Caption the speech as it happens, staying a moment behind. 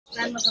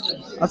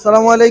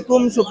আসসালামু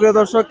আলাইকুম সুপ্রিয়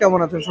দর্শক, কেমন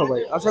আছেন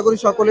সবাই? আশা করি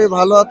সকলেই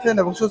ভালো আছেন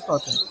এবং সুস্থ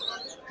আছেন।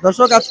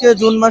 দর্শক, আজকে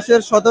জুন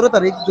মাসের 17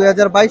 তারিখ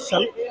 2022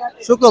 সাল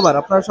শুক্রবার।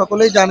 আপনারা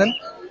সকলেই জানেন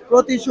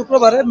প্রতি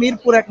শুক্রবারে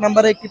মিরপুর 1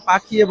 নম্বরে একটি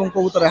পাখি এবং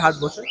কবুতরের হাট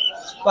বসে।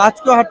 তো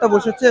আজকেও হাটটা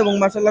বসেছে এবং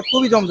মাশাআল্লাহ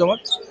খুবই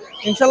জমজমাট।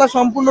 ইনশাআল্লাহ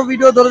সম্পূর্ণ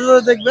ভিডিও ধরে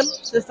ধরে দেখবেন।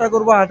 চেষ্টা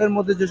করব হাটের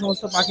মধ্যে যে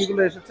সমস্ত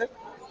পাখিগুলো এসেছে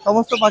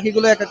সমস্ত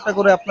পাখিগুলো এক একটা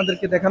করে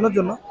আপনাদেরকে দেখানোর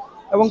জন্য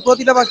এবং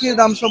প্রতিটা পাখির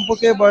দাম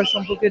সম্পর্কে, বয়স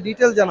সম্পর্কে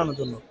ডিটেইলস জানানোর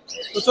জন্য।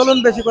 তো চলুন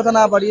বেশি কথা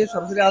না বাড়িয়ে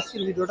সরাসরি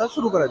আজকের ভিডিওটা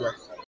শুরু করা যাক।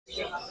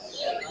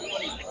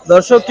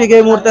 দর্শক, ঠিক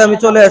এই মুহূর্তে আমি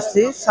চলে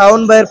আসছি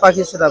শাওন ভাইয়ের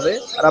পাখি সেটাবে।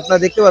 আর আপনারা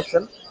দেখতে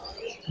পাচ্ছেন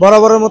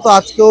বরাবরের মতো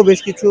আজকেও বেশ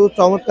কিছু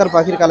চমৎকার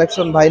পাখির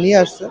কালেকশন ভাই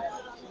নিয়ে আসছে।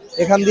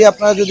 এখান দিয়ে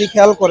আপনারা যদি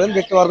খেয়াল করেন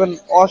দেখতে পারবেন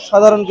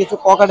অসাধারণ কিছু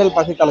ককাটেল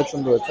পাখির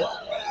কালেকশন রয়েছে।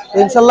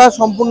 ইনশাল্লাহ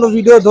সম্পূর্ণ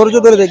ভিডিও ধৈর্য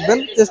ধরে দেখবেন।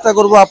 চেষ্টা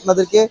করব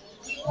আপনাদেরকে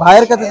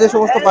ভাইয়ের কাছে যে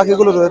সমস্ত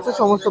পাখিগুলো রয়েছে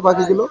সমস্ত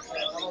পাখিগুলো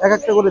এক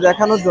একটা করে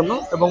দেখানোর জন্য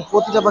এবং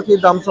প্রতিটা পাখির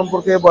দাম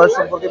সম্পর্কে, বয়স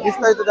সম্পর্কে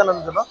বিস্তারিত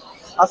জানানোর জন্য।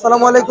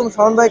 আসসালামু আলাইকুম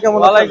শাওন ভাই, কেমন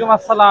আছেন? ওয়ালাইকুম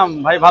আসসালাম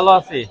ভাই, ভালো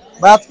আছি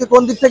ভাই। আজকে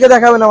কোন দিক থেকে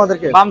দেখাবেন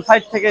আমাদেরকে? বাম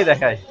সাইড থেকেই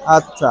দেখাই।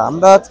 আচ্ছা,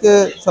 আমরা আজকে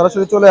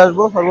সরাসরি চলে আসব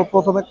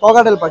সর্বপ্রথমে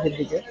ককাটেল পাখির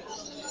দিকে।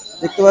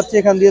 দেখতে পাচ্ছি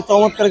এখান দিয়ে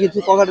চমৎকার কিছু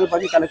ককাটেল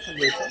পাখি কালেকশন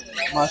রয়েছে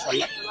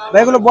মাশাআল্লাহ।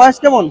 ভাই এগুলো বয়স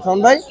কেমন শাওন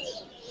ভাই?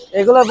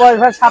 এগুলোর বয়স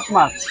ভাই 7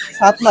 মাস।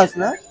 7 মাস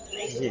না?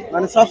 জি,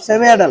 মানে সব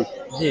সেমি অ্যাডাল্ট?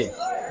 জি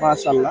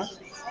মাশাআল্লাহ।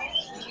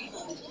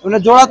 মানে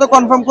জোড়া তো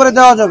কনফার্ম করে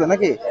দেওয়া যাবে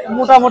নাকি?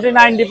 মোটামুটি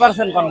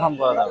 90% কনফার্ম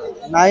করা যাবে।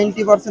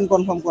 90%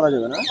 কনফার্ম করা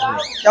যাবে না?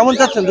 কেমন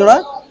চাচ্ছেন জোড়া?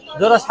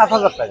 জোড়া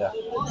 7000 টাকা।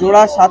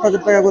 জোড়া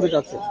 7000 টাকা করে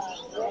চাচ্ছেন।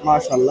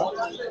 মাশাআল্লাহ,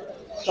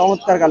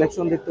 চমৎকার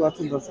কালেকশন দেখতে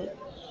পাচ্ছেন দর্শক।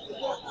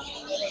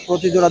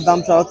 প্রতি জোড়ার দাম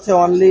চা হচ্ছে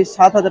অনলি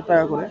 7000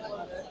 টাকা করে।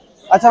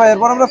 আচ্ছা ভাই,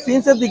 এরপর আমরা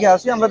ফিন্সের দিকে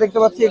আসি। আমরা দেখতে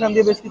পাচ্ছি এখান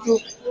দিয়ে বেশ কিছু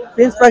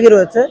ফিন্স পাখি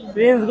রয়েছে।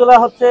 প্রিন্স গুলো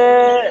হচ্ছে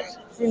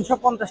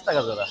 350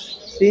 টাকা জোড়া।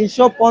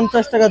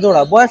 350 টাকা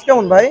জোড়া। বয়স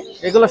কেমন ভাই?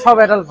 এগুলো সব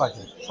অ্যাডাল্ট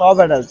পাখি। সব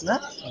অ্যাডাল্ট না?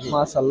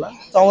 মাশাআল্লাহ,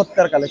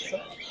 চমৎকার কালেকশন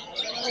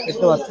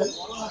দেখতে পাচ্ছেন।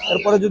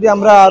 এরপরে যদি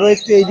আমরা আরো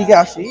একটু এইদিকে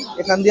আসি,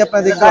 এখান দিয়ে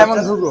আপনারা দেখতে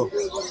পাচ্ছেন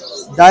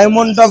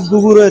ডায়মন্ড অফ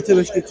গুগু রয়েছে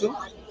বেশ কিছু,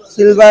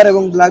 সিলভার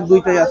এবং ব্ল্যাক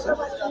দুইটাই আছে।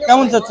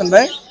 কেমন চাচ্ছেন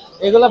ভাই?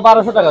 এগুলো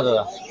 1200 টাকা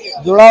জোড়া।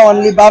 জোড়া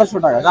অনলি 1200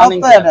 টাকা। সব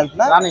তো অ্যাডাল্ট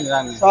না? রানিং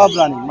সব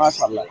রানিং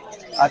মাশাআল্লাহ।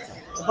 আচ্ছা,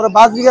 তারপরে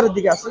বাজরিগারের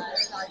দিকে আসি।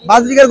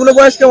 বাজরিগার গুলো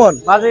বয়স কেমন?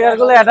 বাজিগার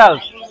গুলো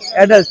অ্যাডাল্ট।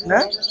 অ্যাডাল্ট না?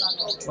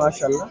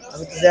 মাশাআল্লাহ,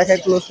 আমি তো দেখাই,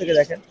 ক্লোজ থেকে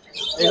দেখেন।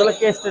 এগুলো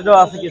কেস্টেডও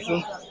আছে কিছু।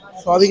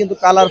 সবই কিন্তু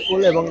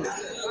কালারফুল এবং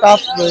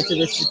টাফ রয়েছে,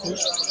 বেশ কিছু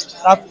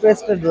টাফ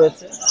পেস্টেড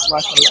রয়েছে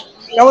মাশাআল্লাহ।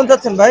 কেমন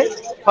চাচ্ছেন ভাই?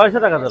 600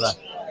 টাকা জোড়া।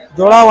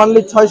 জোড়া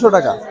অনলি 600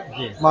 টাকা।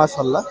 জি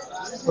মাশাআল্লাহ।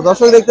 তো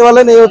দর্শক দেখতে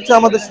পেলেন, এই হচ্ছে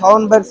আমাদের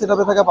শাওন ভাইয়ের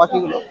সেটআপে থাকা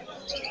পাখিগুলো।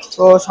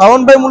 তো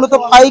শাওন ভাই মূলত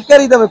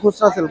পাইকারি দামে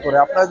খুচরা সেল করে।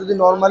 আপনারা যদি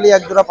নরমালি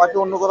এক জোড়া পাখি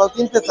অন্য কোথাও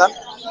কিনতে চান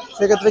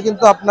সেক্ষেত্রে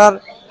কিন্তু আপনার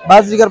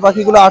বাজরিগার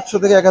পাখিগুলো 800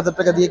 থেকে 1000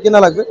 টাকা দিয়ে কেনা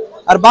লাগবে।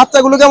 আর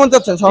বাচ্চাগুলো কেমন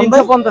চাচ্ছেন শাওন ভাই?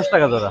 350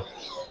 টাকা জোড়া।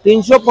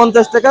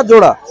 350 টাকা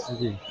জোড়া।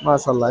 জি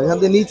মাশাআল্লাহ, এখান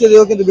দিয়ে নিচে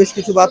দিয়েও কিন্তু বেশ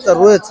কিছু বাচ্চা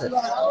রয়েছে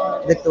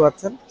দেখতে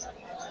পাচ্ছেন।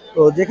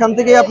 তো যেখান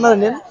থেকেই আপনারা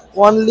নেন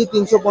অনলি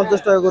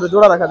 350 টাকা করে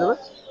জোড়া রাখা যাবে।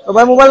 তো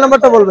ভাই মোবাইল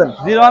নাম্বারটা বলবেন।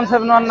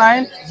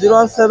 01719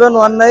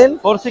 01719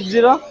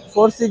 460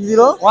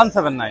 460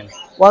 179।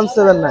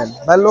 179।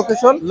 ভাই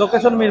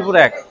লোকেশন মিরপুর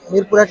 1।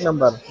 মিরপুর 1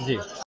 নাম্বার। জি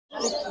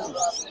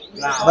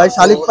ভাই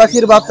শালিক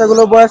পাখির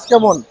বাচ্চাগুলো বয়স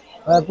কেমন?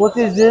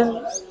 25 দিন,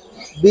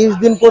 20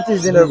 দিন 25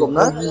 দিন এরকম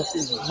না?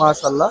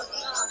 মাশাআল্লাহ।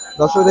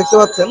 দর্শক দেখতে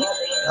পাচ্ছেন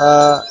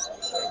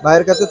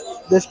ভাইয়ের কাছে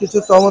বেশ কিছু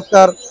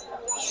চমৎকার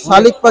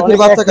শালিক পাখির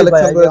বাচ্চা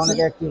কালেকশন রয়েছে।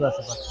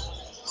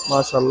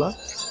 মাশাআল্লাহ।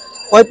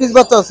 কয় পিস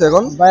বাচ্চা আছে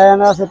এখন? ভাই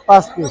এখানে আছে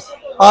 5 পিস।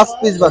 5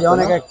 পিস বাচ্চা,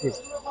 অনেক অ্যাক্টিভ।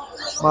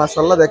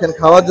 মাশাআল্লাহ, দেখেন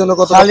খাওয়ার জন্য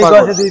কত শালিক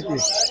আছে 2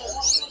 পিস।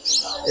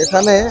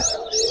 এখানে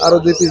আরো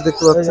 2 পিস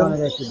দেখতে পাচ্ছেন।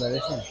 অনেক অ্যাক্টিভ ভাই।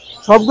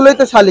 সবগুলোই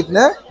তো শালিক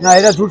না? না,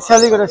 এটা ঝুট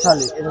শালিক, এটা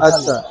শালিক।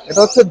 আচ্ছা, এটা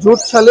হচ্ছে ঝুট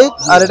শালিক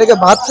আর এটাকে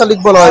ভাত শালিক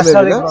বলা হয়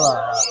মেবি না?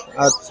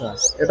 আচ্ছা,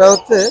 এটা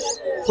হচ্ছে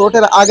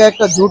ঠোঁটের আগে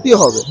একটা ঝুটি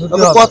হবে।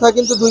 তবে কথা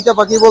কিন্তু দুইটা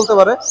পাখি বলতে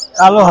পারে,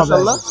 কালো হবে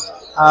মাশাআল্লাহ।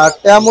 আর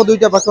ট্যামও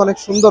দুইটা পাখি অনেক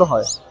সুন্দর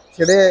হয়,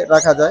 ছেড়ে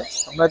রাখা যায়।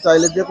 আপনারা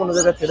চাইলে যে কোনো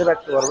জায়গায় ছেড়ে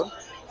রাখতে পারবেন।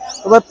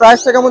 তো ভাই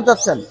প্রাইসটা কেমন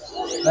চাচ্ছেন?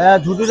 ভাইয়া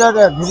ঝুটিটা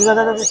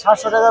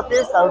 700 টাকা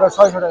পিস আর ওটা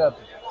 600 টাকা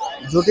পিস।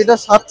 ঝুটিটা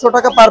 700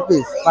 টাকা পার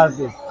পিস।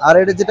 আর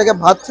এটা যেটাকে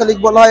ভাত শালিক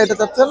বলা হয় এটা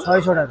চাচ্ছেন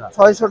 600 টাকা।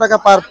 600 টাকা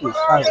পার পিস।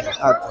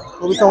 আচ্ছা,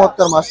 খুবই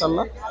চমৎকার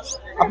মাশাআল্লাহ।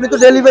 আপনি তো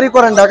ডেলিভারি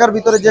করেন ঢাকার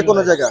ভিতরে যে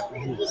কোনো জায়গায়।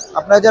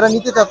 আপনারা যারা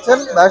নিতে চাচ্ছেন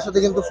ভাইয়ের সাথে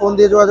কিন্তু ফোন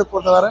দিয়ে যোগাযোগ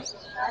করতে পারেন।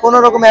 কোনো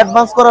রকম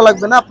অ্যাডভান্স করা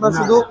লাগবে না, আপনার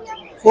শুধু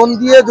ফোন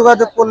দিয়ে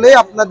যোগাযোগ করলেই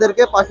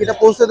আপনাদেরকে পাখিটা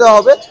পৌঁছে দেওয়া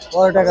হবে।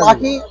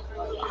 পাখি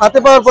হাতে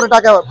পাওয়ার পরে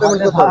টাকা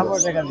পেমেন্ট করতে হবে।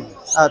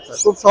 আচ্ছা,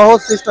 খুব সহজ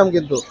সিস্টেম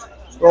কিন্তু।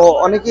 তো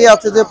অনেকেই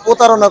আছে যে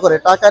প্রতারণা করে,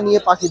 টাকা নিয়ে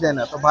পাখি দেয়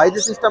না। তো ভাই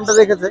যে সিস্টেমটা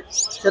রেখেছে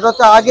সেটা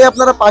হচ্ছে আগে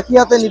আপনারা পাখি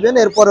হাতে নেবেন,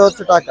 এরপরে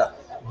হচ্ছে টাকা।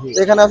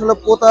 এখানে আসলে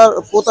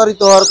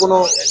প্রতারিত হওয়ার কোনো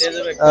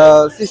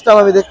সিস্টেম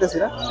আমি দেখতেছি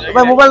না।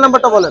 ভাই মোবাইল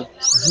নাম্বারটা বলেন।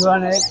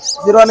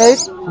 018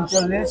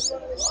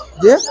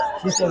 জি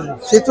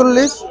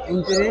 46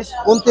 29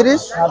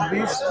 26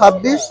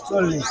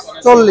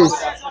 40।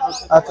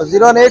 আচ্ছা,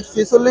 018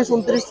 46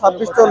 29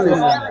 26 40।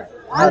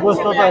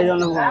 গোস্ত তো এই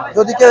জন্য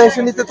যদি কেউ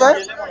এসে নিতে চায়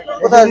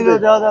কোথায় আসবে?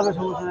 দেওয়া যাবে,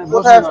 সমস্যা নেই।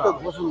 কোথায় আসবে?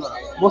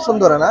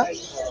 বসুন্ধরা না?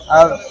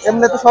 আর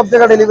এমনি তো সব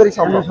জায়গায় ডেলিভারি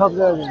সম্ভব। সব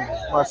জায়গায়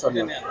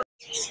মাশাআল্লাহ।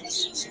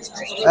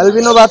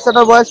 অ্যালবিনো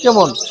বাচ্চাটার বয়স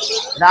কেমন?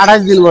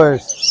 28 দিন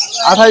বয়স।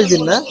 28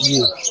 দিন না? জি।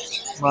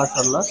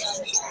 মাশাআল্লাহ।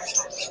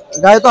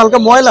 গায়ে তো হালকা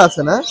ময়লা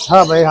আছে না?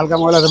 হ্যাঁ ভাই, হালকা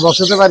ময়লা আছে,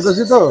 বক্সতে বাইর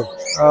করছি তো।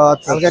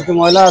 আচ্ছা, হালকা একটু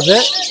ময়লা আছে,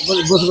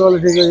 গোসল করলে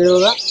ঠিক হয়ে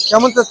যাবে।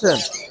 কেমন চাচ্ছেন?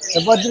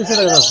 3500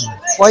 টাকা আছে।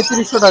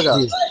 3500 টাকা।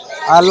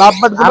 আর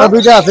লাভবার্ড আরো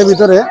দুইটা আছে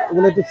ভিতরে,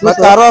 ওগুলো একটু ছোট।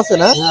 আরো আছে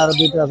না? হ্যাঁ, আরো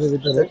দুইটা আছে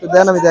ভিতরে। একটু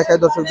দেন, আমি দেখাই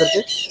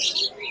দর্শকদেরকে।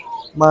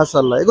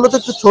 মাশাআল্লাহ, এগুলো তো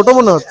একটু ছোট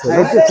মনে হচ্ছে।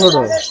 একটু ছোট।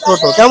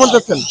 ছোট কেমন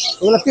চাচ্ছেন?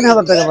 ওগুলো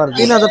 3000 টাকা পার পিস।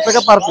 3000 টাকা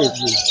পার পিস।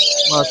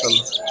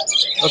 মাশাআল্লাহ।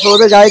 আচ্ছা,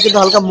 ওদের গায়ে কিন্তু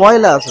হালকা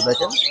ময়লা আছে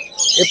দেখেন।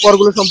 এই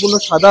পরগুলো সম্পূর্ণ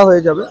সাদা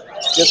হয়ে যাবে,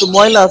 যেহেতু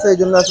ময়লা আছে এই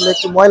জন্য আসলে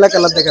একটু ময়লা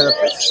কালার দেখা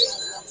যাচ্ছে।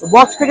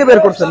 বক্স থেকে বের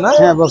করছেন না?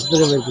 হ্যাঁ, বক্স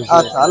থেকে বের করছি।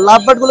 আচ্ছা, আর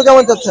লাভবার্ড গুলো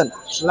কেমন চাচ্ছেন?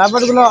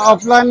 লাভবার্ড গুলো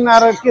অফলাইন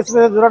আর কেস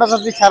জোড়াটা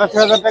চাচ্ছি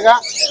 6500 টাকা।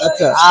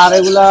 আচ্ছা, আর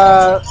এগুলা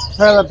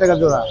 6000 টাকা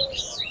জোড়া।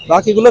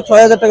 বাকিগুলো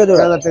 6000 টাকা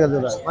জোড়া। 6000 টাকা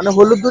জোড়া। মানে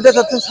হলুদ দুটো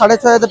চাচ্ছেন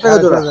 6500 টাকা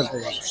জোড়া। 6000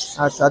 টাকা।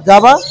 আচ্ছা,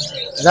 জাবা?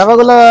 জাবা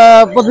গুলো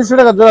 2500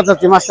 টাকা জোড়া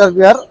চাচ্ছি, মাস্টার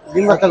পিয়ার,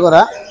 ডিম বাচ্চা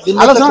করা।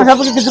 আলোচনা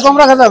সাপেক্ষে কিছু কম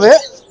রাখা যাবে।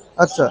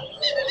 আচ্ছা,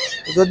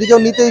 যদি কেউ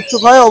নিতে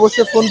ইচ্ছুক হয়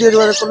অবশ্যই ফোন দিয়ে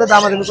যোগাযোগ করলে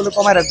দামাদামি করলে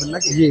কমায় রাখবেন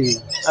নাকি? জি।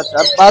 আচ্ছা,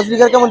 আর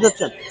বাজরিগার কেমন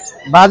চাচ্ছেন?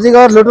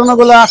 বাজিগর লুটনো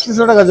গুলো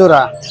 800 টাকা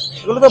জোড়া।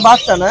 এগুলো তো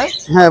বাচ্চা না?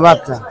 হ্যাঁ,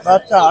 বাচ্চা।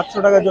 বাচ্চা 800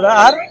 টাকা জোড়া।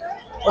 আর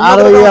আর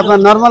ওই আপনার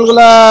নরমাল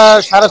গুলা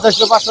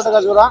 450 500 টাকা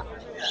জোড়া।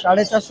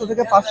 450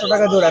 থেকে 500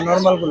 টাকা জোড়া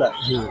নরমাল গুলা।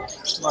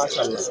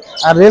 মাশাআল্লাহ।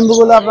 আর রেনবো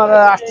গুলো আপনার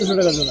 800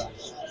 টাকা জোড়া।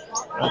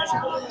 আচ্ছা,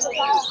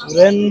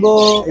 রেনবো,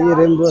 এই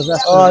রেনবো আছে।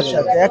 ও আচ্ছা,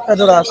 একটা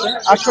জোড়া আছে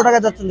 800 টাকা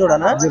যাচ্ছেন জোড়া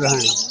না? জোড়া,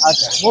 হ্যাঁ।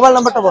 আচ্ছা, মোবাইল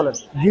নাম্বারটা বলেন।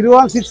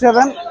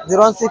 0167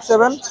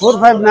 0167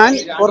 459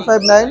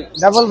 459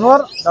 44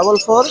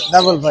 44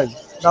 55।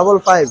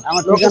 55।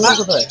 আমার লোকেশন ঠিকানা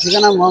কোথায়?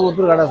 ঠিকানা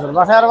মোহাম্মদপুর গাড়াসর।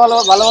 বাসায় আর ভালো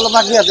ভালো ভালো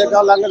পাখি আছে,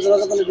 কেউ লাগলে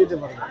যোগাযোগ করলে দিতে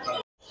পারবে।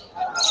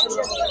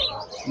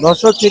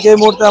 দর্শক, ঠিক এই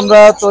মুহূর্তে আমরা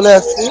চলে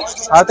আসছি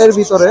হাটের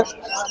ভিতরে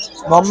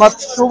মোহাম্মদ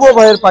শুভ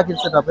ভাইয়ের পাখির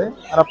সেটআপে।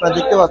 আর আপনারা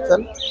দেখতে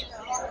পাচ্ছেন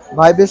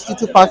ভাই বেশ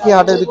কিছু পাখি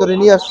হাটের ভিতরে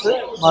নিয়ে আসছে।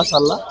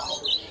 মাশাআল্লাহ।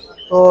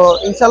 তো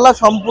ইনশাআল্লাহ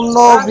সম্পূর্ণ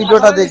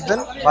ভিডিওটা দেখবেন,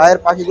 ভাইয়ের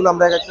পাখিগুলো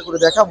আমরা এক একটা করে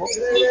দেখাবো।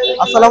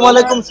 আসসালামু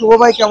আলাইকুম শুভ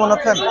ভাই, কেমন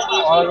আছেন?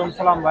 ওয়ালাইকুম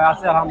সালাম ভাই,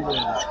 আছে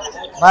আলহামদুলিল্লাহ।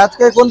 ভাই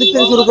আজকে কোন দিক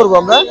থেকে শুরু করবো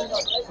আমরা?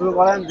 শুরু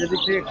করেন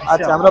যেদিক থেকে।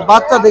 আচ্ছা, আমরা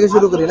বাচ্চা দেখে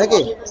শুরু করি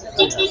নাকি?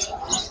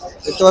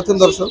 দেখতে পাচ্ছেন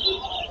দর্শক,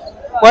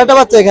 কয়টা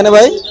বাচ্চা এখানে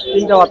ভাই?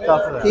 3টা বাচ্চা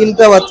আছে।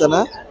 3টা বাচ্চা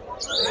না?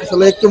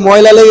 আসলে একটু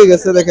ময়লা লেগে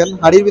গেছে দেখেন,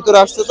 হাড়ির ভিতরে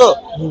আসছে তো।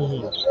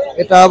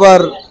 এটা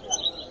আবার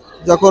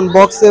যখন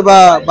বক্সে বা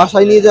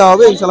বাসায় নিয়ে যাওয়া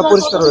হবে ইনশাআল্লাহ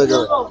পরিষ্কার হয়ে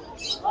যাবে।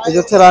 এই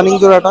হচ্ছে রানিং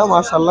জোড়াটা,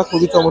 মাশাআল্লাহ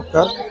খুবই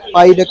চমৎকার।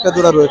 পাইড একটা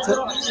জোড়া রয়েছে।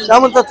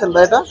 কেমন চাচ্ছেন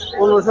ভাই এটা?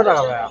 1500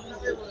 টাকা ভাইয়া।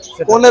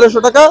 1500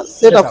 টাকা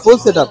সেটআপ, ফুল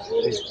সেটআপ।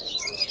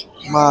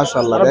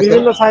 মাশাআল্লাহ, আর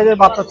বিভিন্ন সাইজের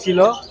বাচ্চা ছিল,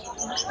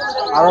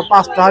 আরো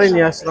 5টা হাড়ি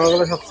নিয়ে আসছিলাম,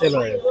 ওগুলো সব সেল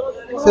হয়ে গেছে।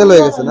 সেল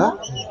হয়ে গেছে না?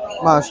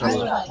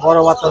 মাশাআল্লাহ। বড়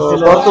বাচ্চা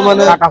ছিল,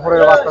 বর্তমানে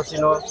কাটাফোরের বাচ্চা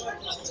ছিল।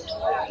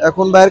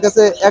 এখন ভাইয়ের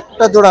কাছে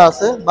একটা জোড়া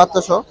আছে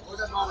বাচ্চা সহ।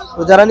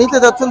 তো যারা নিতে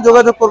যাচ্ছেন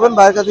যোগাযোগ করবেন,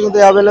 ভাইয়ের কাছে কিন্তু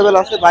অ্যাভেলেবেল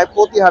আছে। ভাই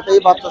প্রতি হাটেই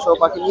বাচ্চা সহ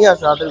পাখি নিয়ে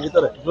আসে হাটের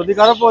ভিতরে। যদি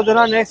কারো প্রয়োজন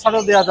হয় নেক্সট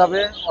হাটেও দেওয়া যাবে।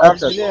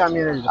 আচ্ছা,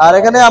 আর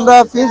এখানে আমরা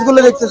ফিস গুলো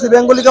দেখতেছি,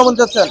 বেঙ্গলি কেমন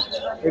চাচ্ছেন?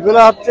 এগুলো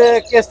হচ্ছে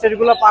কেস্টেড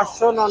গুলো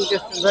 500, নন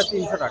কেস্টেড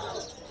 300 টাকা।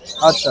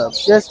 আচ্ছা,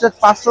 কেস্টেড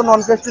 500, নন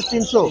কেস্টেড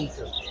 300।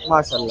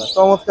 মাশাআল্লাহ,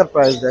 চমৎকার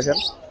প্রাইস দেখেন।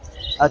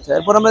 আচ্ছা,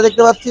 এরপর আমরা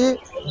দেখতে পাচ্ছি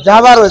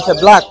জাভা রয়েছে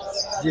ব্ল্যাক।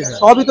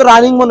 সবই তো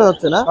রানিং মনে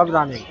হচ্ছে না? সব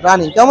রানিং।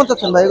 রানিং কেমন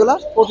চাচ্ছেন ভাই এগুলা?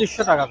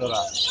 2500 টাকা জোড়া।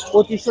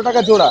 2500 টাকা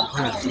জোড়া।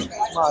 হ্যাঁ,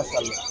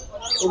 মাশাআল্লাহ,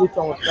 খুবই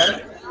চমৎকার।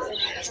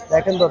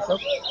 দেখেন দর্শক,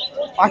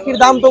 পাখির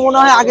দাম তো মনে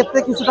হয় আগের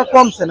থেকে কিছুটা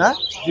কমছে না?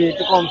 জি,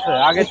 একটু কমছে।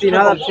 আগে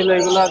 3000 ছিল,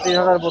 এগুলা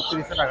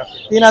 3032 টাকা ছিল।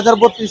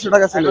 3032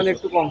 টাকা ছিল, এখন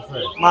একটু কমছে।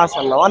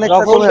 মাশাআল্লাহ, অনেকটা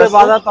যখন কমে যে আসছে।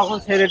 বাজার তখন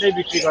সেই রেটেই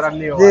বিক্রি করার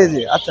নিয়ম। জি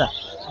জি। আচ্ছা,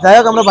 যাই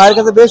হোক, আমরা ভাইয়ের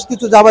কাছে বেশ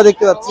কিছু জাবা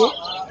দেখতে পাচ্ছি।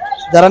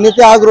 যারা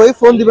নিতে আগ্রহী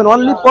ফোন দিবেন,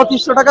 অনলি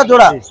 2500 টাকা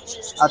জোড়া।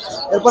 আচ্ছা,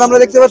 এরপর আমরা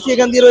দেখতে পাচ্ছি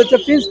এখান দিয়ে রয়েছে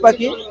ফিন্স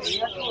পাখি,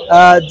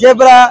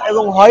 জেব্রা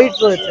এবং হোয়াইট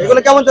রয়েছে। এগুলো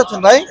কেমন চাচ্ছেন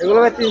ভাই? এগুলো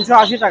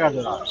 380 টাকা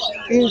জোড়া।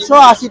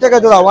 380 টাকা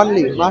জোড়া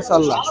অনলি।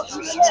 মাশাআল্লাহ,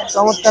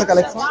 চমৎকার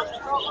কালেকশন।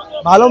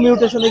 ভালো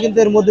মিউটেশনে কিন্তু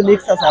এর মধ্যে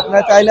মিক্স আছে,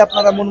 আপনারা চাইলে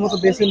আপনারা মন মতো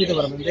বেছে নিতে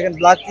পারবেন। দেখেন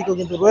ব্ল্যাক চিকও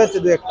কিন্তু রয়েছে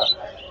দু একটা।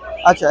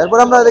 আচ্ছা, এরপর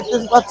আমরা দেখতে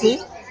পাচ্ছি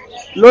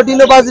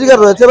লোটিনো বাজরিগার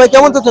রয়েছে। ভাই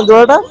কেমন চাচ্ছেন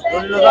জোড়াটা?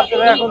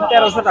 এখন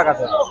 1300 টাকা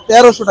জোড়া।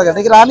 1300 টাকা।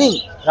 এটা কি রানিং?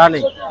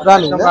 রানিং।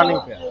 Running, running.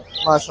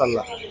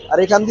 মাশাআল্লাহ। আর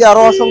এখান দিয়ে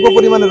আরো অসংখ্য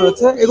পরিমাণে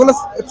রয়েছে। এগুলো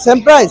সেম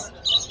প্রাইস?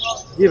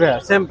 জি ভাইয়া,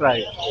 সেম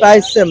প্রাইস।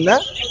 প্রাইস সেম না?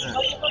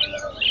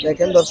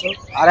 দেখেন দর্শক,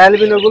 আর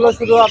অ্যালবিনো গুলো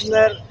শুধু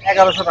আপনার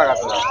 1100 টাকা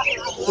জোড়া।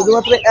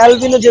 শুধুমাত্র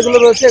অ্যালবিনো যেগুলো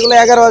রয়েছে এগুলো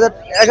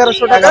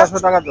 1100 টাকা। 1100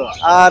 টাকা জোড়া।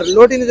 আর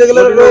লোটিনো যেগুলো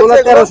রয়েছে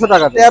 1300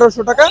 টাকা।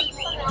 1300 টাকা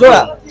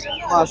জোড়া।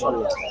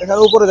 মাশাআল্লাহ,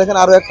 এখানে উপরে দেখেন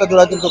আরো একটা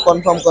জোড়া কিন্তু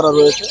কনফার্ম করা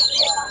রয়েছে।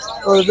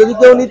 তো যদি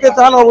কেউ নিতে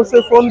চান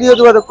অবশ্যই ফোন দিয়ে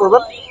যোগাযোগ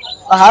করবেন।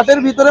 হাটের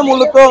ভিতরে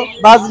মূলত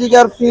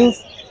বাজরিগার, ফিন্স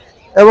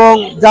এবং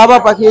জাবা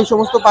পাখি, এই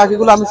সমস্ত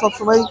পাখিগুলো আমি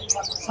সবসময়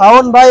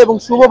শাওন ভাই এবং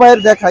শুভ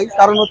ভাইয়ের দেখাই,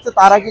 কারণ হচ্ছে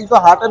তারা কিন্তু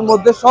হাটের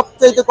মধ্যে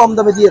সবচাইতে কম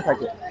দামে দিয়ে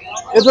থাকে,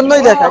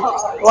 এজন্যই দেখাই।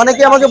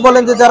 অনেকে আমাকে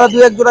বলেন যে যারা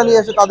 2-1 জোড়া নিয়ে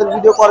আসে তাদের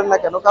ভিডিও করেন না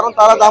কেন, কারণ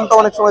তারা দামটা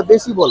অনেক সময়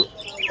বেশি বলে।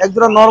 এক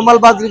জোড়া নর্মাল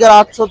বাজরিগার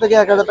 800 থেকে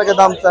 1000 টাকা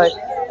দাম চায়।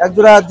 এক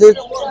জোড়া যে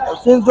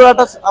ফিন্স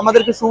জোড়াটা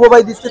আমাদেরকে শুভ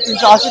ভাই দিচ্ছে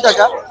 380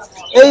 টাকা,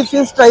 এই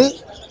ফিন্সটাই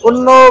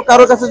অন্য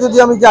কারো কাছে যদি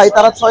আমি যাই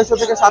তারা 600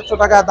 থেকে 700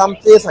 টাকা দাম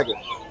চেয়ে থাকে।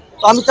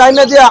 তো আমি চাই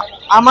না যে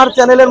আমার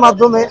চ্যানেলের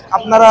মাধ্যমে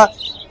আপনারা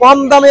কম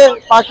দামে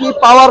পাখি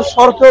পাওয়ার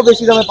শর্তেও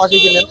বেশি দামে পাখি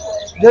কিনেন।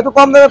 যেহেতু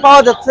কম দামে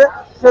পাওয়া যাচ্ছে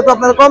সেহেতু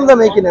আপনারা কম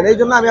দামে কিনেন, এই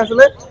জন্য আমি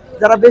আসলে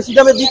যারা বেশি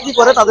দামে বিক্রি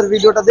করে তাদের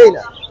ভিডিওটা দেই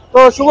না। তো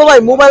শুভ ভাই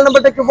মোবাইল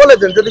নাম্বারটা একটু বলে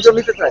দেন যদি কেউ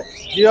নিতে চায়।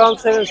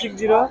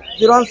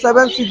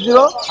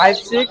 01760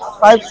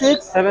 56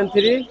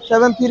 73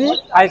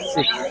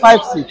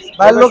 56।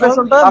 ভাইয়ের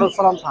লোকেশনটা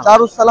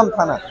দারুস সালাম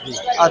থানা।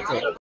 আচ্ছা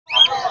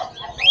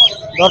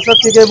দর্শক,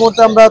 ঠিক এই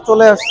মুহূর্তে আমরা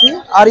চলে আসছি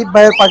আরিফ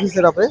ভাইয়ের পাখি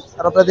সেটআপে।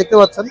 আর আপনারা দেখতে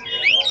পাচ্ছেন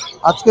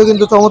আজকে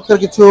কিন্তু চমৎকার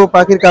কিছু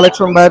পাখির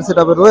কালেকশন ভাইয়ের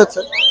সেটআপে রয়েছে।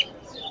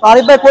 তো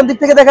আরিফ ভাই কোন দিক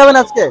থেকে দেখাবেন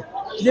আজকে?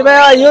 জি ভাই,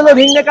 ইয়েলো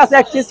রিংনেক আছে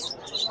এক পিস,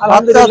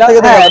 আলহামদুলিল্লাহ।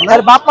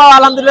 এর বাপ্পা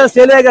আলহামদুলিল্লাহ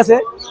সেল হয়ে গেছে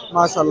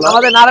মাশাআল্লাহ।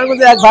 আমাদের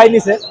নারায়ণগঞ্জে এক ভাই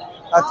নিছে।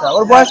 আচ্ছা,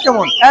 ওর বয়স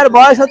কেমন? এর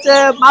বয়স হচ্ছে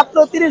মাত্র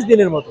 30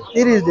 দিনের মতো।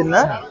 30 দিন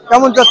না?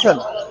 কেমন চাচ্ছেন?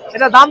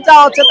 এটা দাম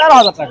চাওয়া হচ্ছে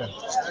 13,000 টাকা।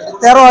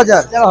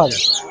 13,000?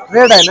 13,000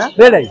 রেড আই না?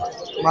 রেড আই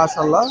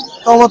মাশাআল্লাহ,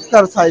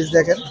 চমৎকার সাইজ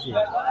দেখেন।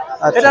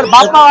 আচ্ছা, এটার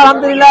বাপ্পা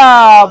আলহামদুলিল্লাহ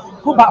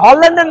খুব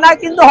হল্যান্ডের না,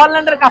 কিন্তু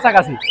হল্যান্ডের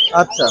কাছাকাছি।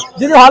 আচ্ছা,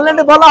 যদি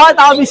হল্যান্ডে বলা হয়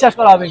তাও বিশ্বাস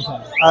করা হবে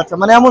ইনশাআল্লাহ। আচ্ছা,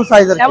 মানে এমন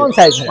সাইজ আর এমন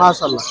সাইজ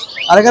মাশাআল্লাহ।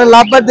 আর এখানে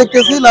লাভবার্ড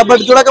দেখতেছি,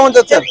 লাভবার্ড জোড়া কেমন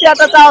যাচ্ছে?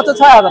 এটা চাওয়া হচ্ছে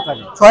 6,000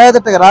 টাকা।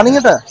 6,000 টাকা রানিং?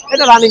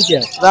 এটা রানিং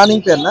পেয়ার। রানিং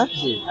পেয়ার না?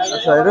 জি।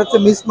 আচ্ছা, এটা হচ্ছে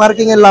মিস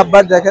মার্কিং এর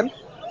লাভবার্ড দেখেন।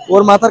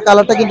 ওর মাথার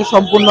কালারটা কিন্তু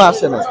সম্পূর্ণ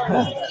আসে না,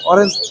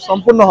 অরেঞ্জ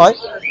সম্পূর্ণ হয়।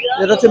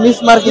 এটা হচ্ছে মিস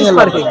মার্কিং এর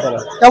লাভবার্ড।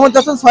 কেমন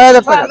চাচ্ছেন?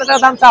 6,000 টাকা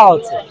দাম চাওয়া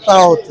হচ্ছে।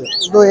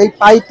 তো এই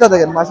পাইপটা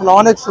দেখেন মাশাআল্লাহ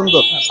অনেক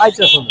সুন্দর।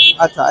 পাইপটা সুন্দর।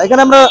 আচ্ছা,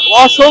 এখানে আমরা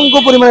অসংখ্য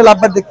পরিমাণে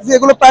লাভবার্ড দেখতেছি।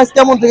 এগুলো প্রাইস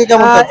কেমন থেকে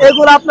কেমন?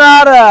 এগুলো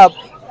আপনার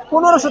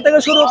 1500 থেকে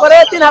শুরু করে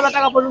 3,000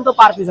 টাকা পর্যন্ত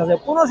পার পিস আছে।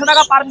 1500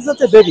 টাকা পার পিস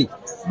হচ্ছে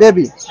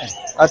বেবি।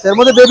 আচ্ছা, এর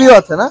মধ্যে বেবিও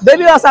আছে না?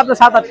 বেবিও আছে আপনার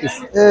 7-8 পিস।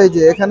 এই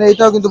যে এখানে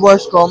এটাও কিন্তু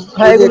বয়স কম।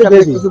 হ্যাঁ, এখানে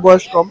কিছু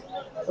বয়স কম।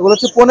 এগুলো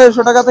হচ্ছে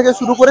 1500 টাকা থেকে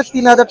শুরু করে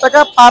 3,000 টাকা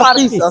পার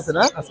পিস আছে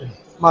না?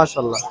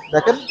 মাশাআল্লাহ,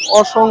 দেখেন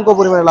অসংখ্য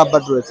পরিমাণে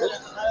লাভবার্ড রয়েছে।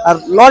 আর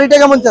লরিটা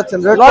কেমন চাচ্ছেন?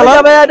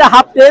 লরিটা ভাই এটা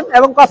হাফ টেম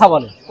এবং কথা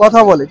বলে।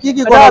 কি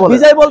কথা বলে?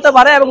 বিজয় বলতে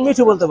পারে এবং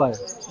মিঠু বলতে পারে।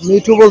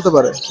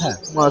 হ্যাঁ,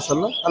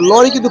 মাশাআল্লাহ। আর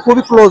লরি কিন্তু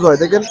খুবই ক্লোজ হয়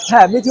দেখেন।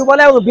 হ্যাঁ, মিঠু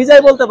বলে এবং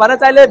বিজয় বলতে পারে,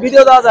 চাইলে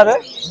ভিডিও দেওয়া যাবে।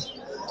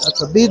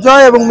 আচ্ছা,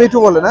 বিজয় এবং মিঠু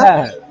বলে না?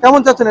 হ্যাঁ। কেমন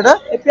চাচ্ছেন এটা?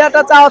 এই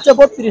পেয়ারটা চা হচ্ছে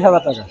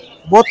 32,000 টাকা।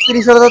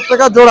 32,000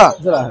 টাকা জোড়া?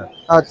 হ্যাঁ।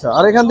 আচ্ছা,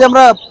 আর এখান দিয়ে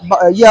আমরা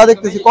ইয়া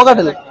দেখতেছি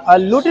ককাটেল। আর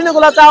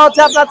লুটিনগুলো চা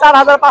হচ্ছে আপনার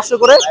 4,500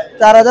 করে।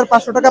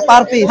 4,500 টাকা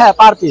পার পিস? হ্যাঁ,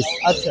 পার পিস।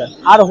 আচ্ছা,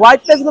 আর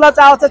হোয়াইট পেস গুলো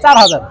চা হচ্ছে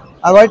 4,000।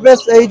 আর হোয়াইট পেস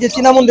এই যে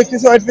চিনামন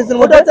দেখতেছি হোয়াইট পেসের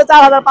মধ্যে হচ্ছে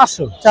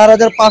 4,500।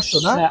 4,500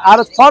 না? আর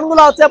ফন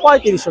গুলো হচ্ছে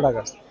 3500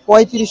 টাকা।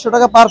 3500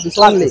 টাকা পার পিস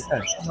অনলি।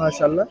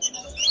 মাশাআল্লাহ,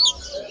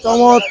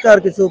 চমৎকার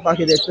কিছু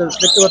পাখি দেখতে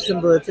পাচ্ছেন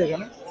রয়েছে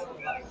এখানে।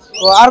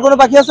 তো আর কোনো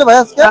পাখি আছে ভাই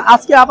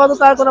আজকে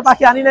আপাতত আর কোনো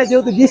পাখি আনি নাই,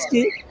 যেহেতু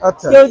বৃষ্টি।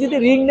 আচ্ছা, কেউ যদি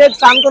রিং নেক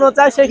চান কোনো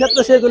চায় সেই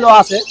ক্ষেত্রে সেগুলো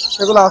আছে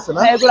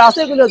না? এগুলো আছে,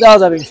 এগুলো দেওয়া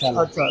যাবে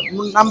ইনশাআল্লাহ। আচ্ছা,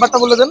 নাম্বারটা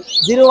বলে দেন।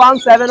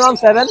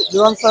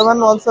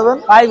 01717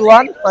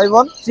 51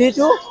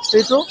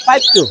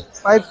 32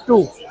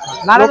 52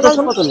 নারায়ণগঞ্জ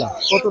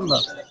ফতুল্লা।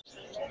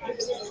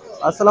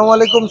 আসসালামু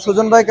আলাইকুম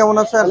সুজন ভাই, কেমন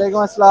আছেন?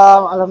 ওয়ালাইকুম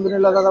আসসালাম,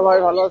 আলহামদুলিল্লাহ দাদা ভাই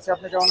ভালো আছি,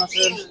 আপনি কেমন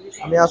আছেন?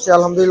 আমি আছি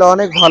আলহামদুলিল্লাহ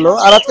অনেক ভালো।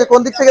 আর আজকে কোন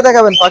দিক থেকে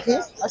দেখাবেন পাখি?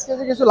 আজকে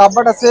যে কিছু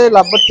লাভবার্ড আছে,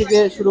 লাভবার্ড থেকে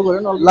শুরু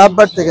করেন।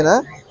 লাভবার্ড থেকে না?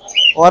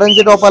 অরেঞ্জ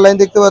টপার লাইন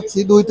দেখতে পাচ্ছি,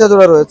 2টা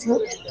জোড়া রয়েছে।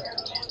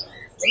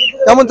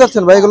 কেমন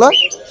চাচ্ছেন ভাই এগুলো?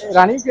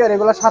 রানিং পেয়ার,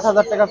 এগুলো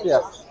 7,000 টাকা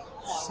পেয়ার।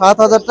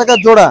 7,000 টাকা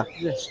জোড়া?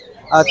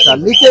 আচ্ছা,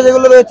 নিচে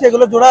যেগুলো রয়েছে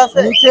এগুলো জোড়া আছে?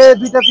 নিচে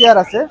 2টা পেয়ার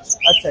আছে।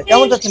 আচ্ছা,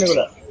 কেমন চাচ্ছেন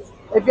এগুলো?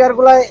 এই পেয়ার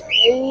গুলা,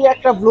 এই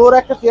একটা ব্লুর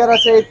একটা পেয়ার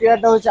আছে, এই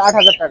পেয়ারটা হচ্ছে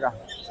 8,000 টাকা।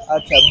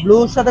 আচ্ছা,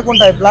 ব্লুর সাথে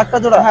কোনটা? ব্ল্যাকটা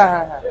জোড়া? হ্যাঁ।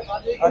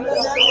 আচ্ছা,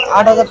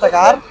 8,000 টাকা।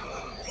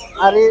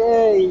 আর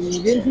এই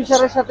গ্রিন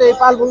ফিশারের সাথে এই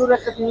পাল ব্লুর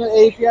একটা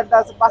এই পেয়ারটা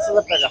আছে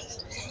 5,000 টাকা।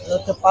 এটা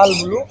হচ্ছে পাল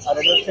ব্লু আর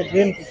এটা হচ্ছে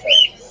গ্রিন ফিশার,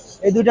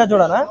 এই 2টা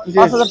জোড়া না?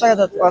 5,000 টাকা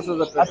যাচ্ছে।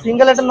 5,000 টাকা। আর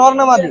সিঙ্গেল এটা নর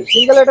না মাদি?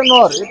 সিঙ্গেল এটা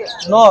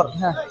নর।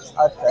 হ্যাঁ।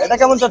 আচ্ছা, এটা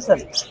কেমন চাচ্ছেন?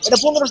 এটা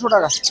 1500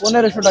 টাকা।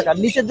 1500 টাকা।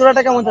 নিচের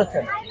জোড়াটা কেমন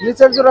চাচ্ছেন?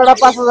 নিচের জোড়াটা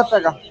 5,000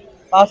 টাকা।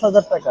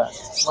 5,000 টাকা,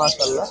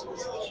 মাশাআল্লাহ।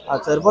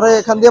 আচ্ছা, এরপরে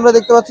এখান দিয়ে আমরা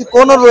দেখতে পাচ্ছি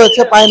কোন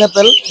রয়েছে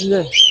পাইনাপেল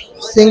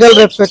সিঙ্গেল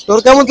রেড ফ্যাক্টর।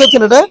 কেমন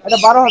চাচ্ছেন এটা? এটা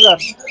 12,000।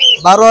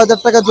 12,000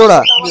 টাকা জোড়া।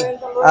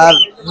 আর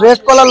রেড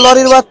কলার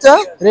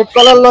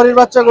লরির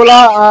বাচ্চা গুলা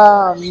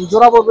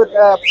জোড়া পড়বে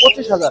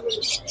 25,000।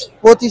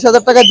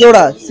 25,000 টাকা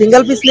জোড়া।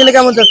 সিঙ্গেল পিস নিলে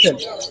কেমন চাচ্ছেন?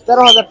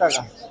 13,000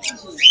 টাকা।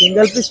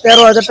 সিঙ্গেল পিস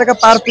 13,000 টাকা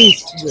পার পিস।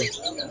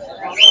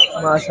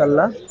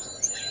 মাশাআল্লাহ,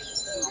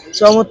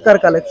 চমৎকার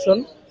কালেকশন।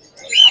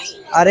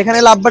 আর এখানে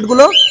লাভবার্ড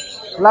গুলো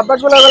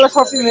এগুলো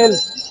সব ফিমেল,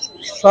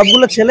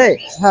 সবগুলো ছেলে?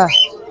 হ্যাঁ।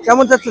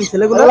 কেমন চাচ্ছেন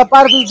ছেলেগুলো?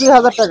 পার পিস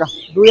 2,000 টাকা।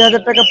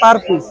 2,000 টাকা পার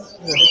পিস।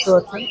 দেখতে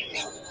পাচ্ছেন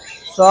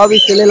সবই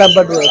ছেলে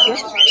লাভবার্ড রয়েছে।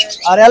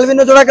 আর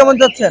অ্যালবিনো জোড়া কেমন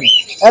যাচ্ছেন?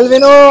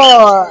 অ্যালবিনো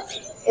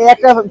এই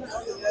একটা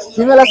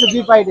ফিমেল আছে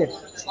বিপাইডের,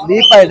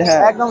 বিপাইড,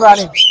 হ্যাঁ একদম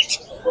রানিং।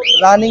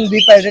 রানিং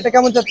বিপাইড, এটা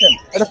কেমন যাচ্ছেন?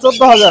 এটা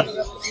 14,000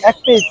 এক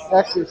পিস।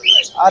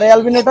 আর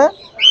অ্যালবিনোটা?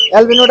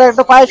 অ্যালবিনোটা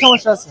একটা পায়ে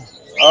সমস্যা আছে,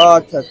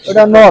 আচ্ছা আচ্ছা,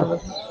 ওটা নর।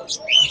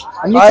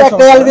 নিচে একটা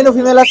সমস্যা। অ্যালবিনো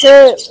ফিমেল আছে,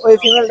 ওই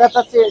ফিমেলটা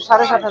চাচ্ছে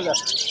 7,500।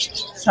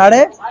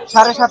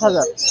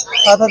 7,500।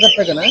 7,000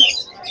 টাকা না?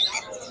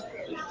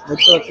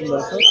 দেখতে পাচ্ছেন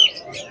দর্শক।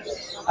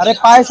 আরে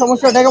পায়ে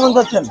সমস্যা, এটা কেমন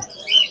যাচ্ছেন?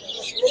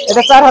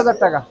 এটা 4,000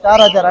 টাকা।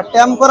 4,000। আর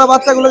ট্যাম করা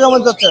বাচ্চাগুলো কেমন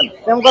যাচ্ছেন?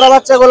 টেম করা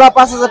বাচ্চাগুলো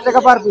 5,000 টাকা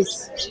পার পিস।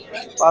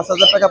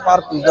 5,000 টাকা পার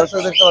পিস। দর্শক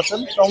দেখতে পাচ্ছেন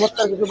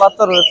চমৎকার কিছু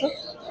বাচ্চা রয়েছে,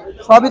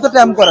 সবই তো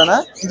ট্যাম করা না?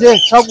 জি,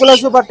 সবগুলো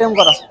সুপার টেম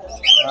করা,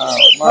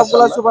 সবগুলো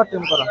মাশাআল্লাহ। সুপার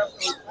টেম করা।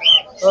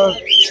 তো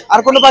আর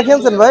কোনো পাখি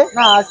আনছেন ভাই?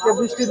 না, আজকে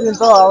বৃষ্টির দিন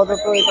তো আমাদের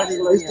তো এই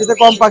পাখিগুলো। বৃষ্টিতে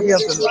কম পাখি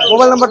আনছেন।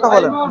 মোবাইল নাম্বারটা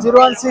বলেন।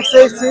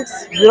 01686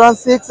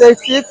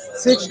 01686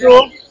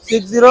 62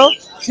 60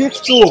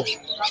 62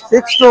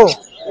 62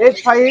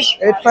 85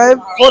 85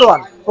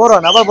 41।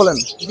 41। আবার বলেন।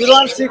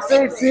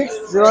 01686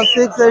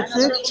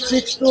 01686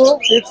 62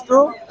 62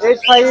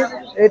 85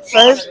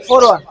 85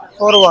 41।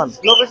 41।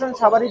 Location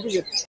Savary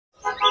ticket.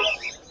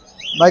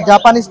 ভাই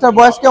জাপানিজটার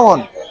বয়স কেমন?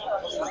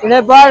 এটা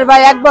বয়স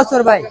ভাই 1 বছর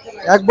ভাই।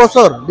 1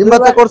 বছর। ডিম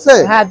বাচ্চা করছে?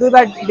 হ্যাঁ,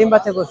 2বার ডিম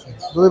বাচ্চা করছে।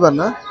 2বার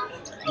না?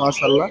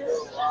 মাশাআল্লাহ,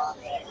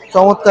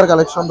 চমৎকার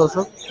কালেকশন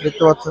দর্শক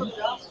দেখতে পাচ্ছেন।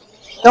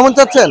 কেমন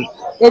চাচ্ছেন?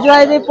 এই জোড়া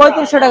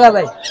 3500 টাকা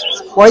ভাই।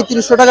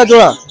 3500 টাকা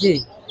জোড়া। জি।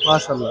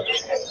 মাশাআল্লাহ।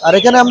 আর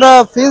এখানে আমরা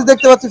ফিস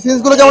দেখতে পাচ্ছি, ফিস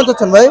গুলো কেমন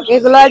চাচ্ছেন ভাই?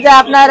 এগুলো যে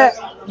আপনার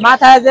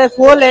মাথায় যে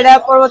ফুল, এটা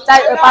পড়বে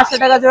 500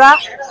 টাকা জোড়া।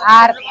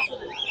 আর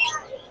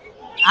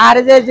আর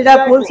যেটা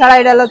ফুল ছাড়া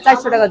এটা হলো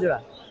 400 টাকা জোড়া।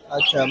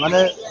 আচ্ছা, মানে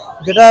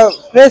যেটা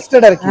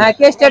ক্রেস্টেড আর কি। হ্যাঁ,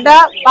 কেস্টেডটা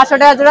 500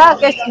 টাকা জোড়া,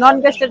 নন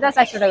কেস্টেডটা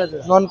 400 টাকা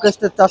জোড়া। নন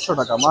ক্রেস্টেড 400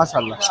 টাকা।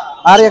 মাশাআল্লাহ।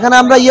 আর এখানে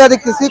আমরা ইয়া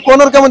দেখতেছি,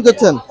 কোনর কেমন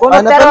চাচ্ছেন? কোন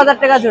 13,000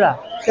 টাকা জোড়া।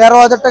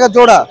 13,000 টাকা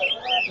জোড়া।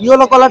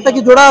 ইয়েলো কালারটা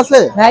কি জোড়া আছে?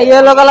 হ্যাঁ,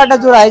 ইয়েলো কালারটা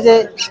জোড়া, এই যে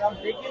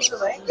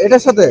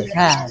এটার সাথে?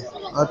 হ্যাঁ।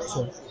 আচ্ছা,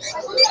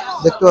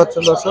 দেখতে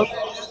পাচ্ছেন দর্শক।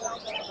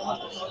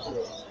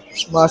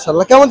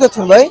 মাশাআল্লাহ। কেমন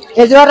চাচ্ছেন ভাই?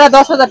 এই জোড়াটা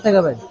 10,000 টাকা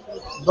ভাই।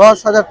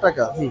 10,000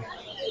 টাকা। জি।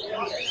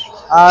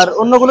 আর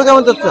অন্যগুলো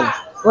কেমন চাচ্ছেন?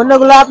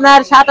 অন্যগুলো আপনার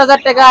 7,000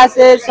 টাকা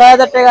আছে,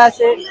 6,000 টাকা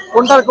আছে।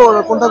 কোনটা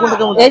কোনটা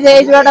কেমন? এই যে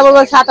এই জোড়াটা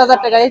পড়বে 7,000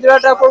 টাকা, এই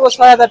জোড়াটা পড়বে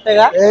 6,000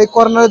 টাকা। এই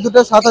কর্নারের দুটো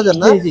 7,000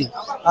 না? জি জি।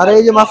 আর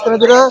এই যে মাঝখানে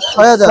দুটো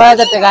 6,000।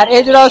 6,000 টাকা। আর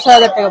এই জোড়াও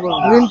 6,000 টাকা পড়বে।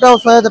 গ্রিনটাও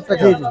 6,000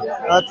 টাকা। জি জি।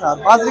 আচ্ছা,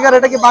 বাজিকার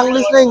এটা কি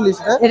বাংলিশ না ইংলিশ?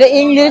 এটা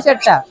ইংলিশ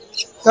একটা।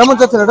 কেমন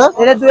চাচ্ছেন এটা?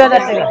 এটা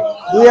 2,000 টাকা।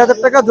 2,000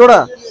 টাকা জোড়া।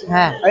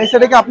 হ্যাঁ। আর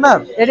সেটা কি আপনার?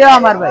 এটাও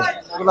আমার ভাই।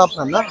 এগুলো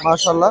আপনার না?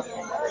 মাশাআল্লাহ।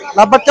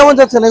 লাভবার্ড কেমন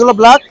চাচ্ছেন? এগুলো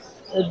ব্ল্যাক?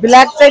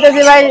 ব্ল্যাক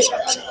চাইতেছি ভাই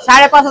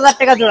 5,500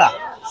 টাকা জোড়া।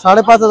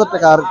 5,500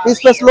 টাকা। আর পিস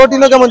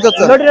লোটিনো কেমন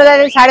চাচ্ছেন? লোটিনো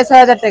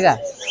 6,500 টাকা।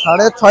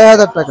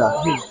 6,500 টাকা।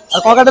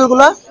 আর ককাটেল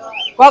গুলা?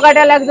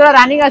 ককাটেল এক জোড়া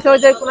রানিং আছে, ওই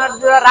যে কোনার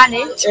জোড়া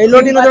রানিং। এই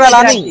লোটিনো জোড়া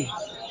রানিং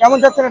কেমন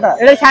চাচ্ছেন এটা?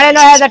 এটা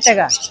 9,500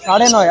 টাকা।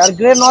 9.5। আর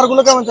গ্রে নর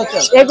গুলো কেমন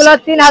চাচ্ছেন? এগুলো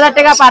 3,000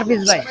 টাকা পার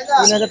পিস ভাই।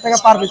 3,000 টাকা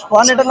পার পিস।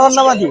 কোন এটা নর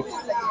না মাদি?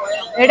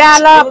 এটা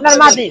হলো আপনার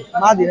মাদি।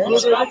 মাদি।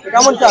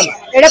 কেমন চান?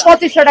 এটা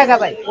 2,500 টাকা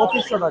ভাই।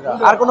 2,500 টাকা।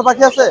 আর কোনো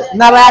পাখি আছে?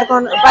 না ভাই, আর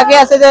কোন বাকি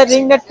আছে যে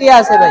রিং নেক টিয়া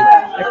আছে ভাই।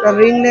 একটা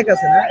রিং নেক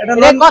আছে না? এটা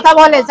এটা কথা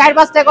বলে,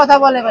 4-5টা কথা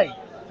বলে ভাই।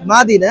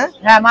 মাদি না?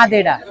 হ্যাঁ, মাদি।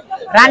 এটা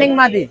রানিং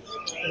মাদি।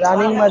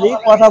 রানিং মাদি,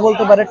 কথা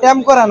বলতে পারে, ট্যাম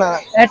করা না?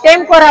 টেম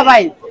করা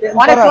ভাই।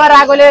 অনেক সময়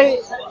রাগ হলে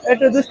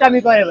একটু দুষ্টামি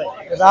করে ভাই।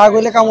 রাগ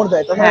হইলে কামড়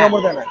দেয়, তখন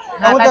কামড় দেয় না।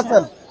 কেমন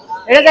চাচ্ছেন?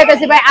 এটা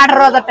চাইতেছি ভাই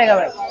 18,000 টাকা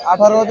ভাই।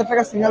 18,000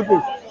 টাকা সিঙ্গেল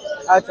পিস।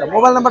 আচ্ছা,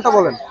 মোবাইল নাম্বারটা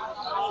বলেন।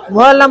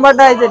 মোবাইল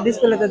নাম্বারটা এই যে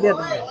ডিসপ্লেতে দিয়ে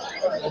দেবো।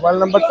 মোবাইল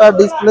নাম্বারটা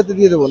ডিসপ্লেতে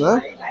দিয়ে দেবো না?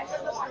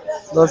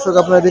 দর্শক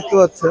আপনারা দেখতে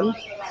পাচ্ছেন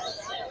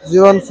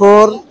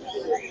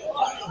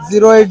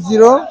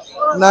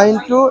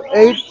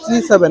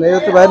 014-080-92837। এই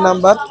হচ্ছে ভাইয়ের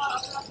নাম্বার।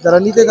 যারা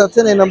নিতে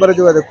চাচ্ছেন এই নাম্বারে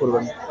যোগাযোগ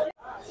করবেন।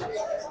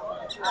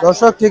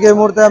 দর্শক, ঠিক এই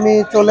মুহূর্তে আমি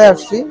চলে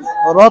আসছি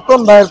রতন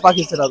ভাইয়ের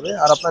পাখি সেরাবে।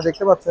 আর আপনারা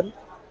দেখতে পাচ্ছেন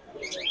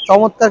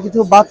চমৎকার কিছু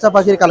বাচ্চা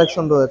পাখির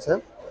কালেকশন রয়েছে।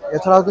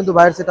 এছাড়াও কিন্তু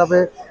ভাইয়ের সেটআপে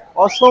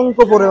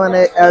অসংখ্য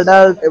পরিমাণে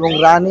অ্যাডাল্ট এবং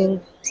রানিং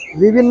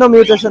বিভিন্ন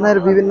মিউটেশনের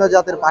বিভিন্ন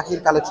জাতের পাখির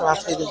কালেকশন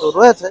আজকে কিন্তু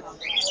রয়েছে।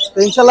 তো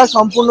ইনশাল্লাহ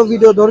সম্পূর্ণ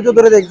ভিডিও ধৈর্য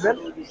ধরে দেখবেন।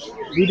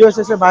 ভিডিও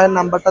শেষে ভাইয়ের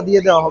নাম্বারটা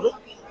দিয়ে দেওয়া হবে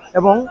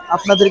এবং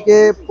আপনাদেরকে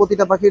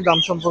প্রতিটা পাখির দাম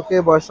সম্পর্কে,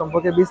 বয়স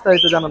সম্পর্কে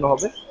বিস্তারিত জানানো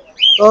হবে।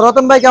 তো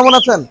রতন ভাই কেমন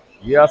আছেন?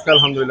 জি আছে,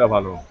 আলহামদুলিল্লাহ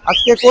ভালো।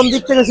 আজকে কোন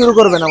দিক থেকে শুরু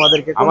করবেন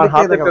আমাদেরকে? আমার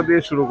হাতে একটা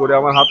দিয়ে শুরু করি।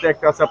 আমার হাতে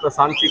একটা আছে আপনার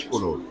সানচিক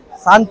কোনোর।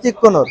 সানচিক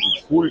কোনোর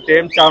ফুল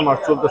টাইম 4 মাস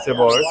চলতেছে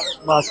বয়স।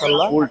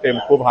 মাশাআল্লাহ। ফুল টাইম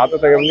খুব হাতে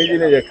থাকে,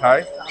 নিজে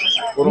খায়,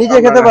 নিজে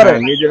খেতে পারে?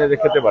 নিজে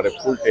খেতে পারে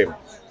ফুল টাইম।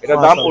 এটা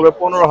দাম পড়বে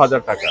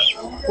 15,000 টাকা।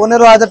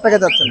 15,000 টাকা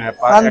যাচ্ছে। হ্যাঁ,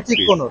 সানচিক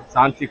কোনোর।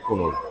 সানচিক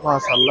কোনোর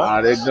মাশাআল্লাহ।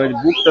 আর একদম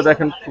বুকটা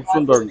দেখেন খুব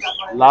সুন্দর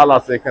লাল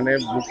আছে এখানে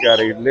বুকে, আর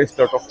এই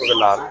লেজটা টকটকে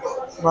লাল।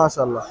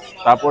 মাশাআল্লাহ।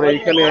 তারপরে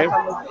এইখানে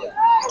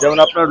যেমন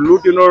আপনার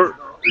লুটিনোর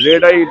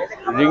রেড আই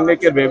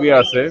রিংনেকের বেবি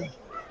আছে।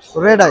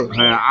 Red eye?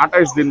 হ্যাঁ,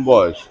 28 দিন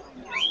বয়স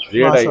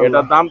রেড আই।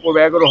 এটার দাম পড়বে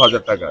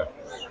 11,000 টাকা।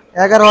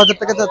 11,000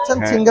 টাকা চাচ্ছেন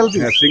সিঙ্গেল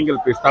পিস? হ্যাঁ সিঙ্গেল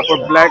পিস। তারপর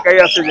ব্ল্যাক আই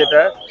আছে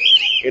যেটা,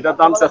 এটা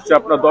দাম চাচ্ছে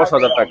আপনার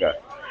 10,000 টাকা।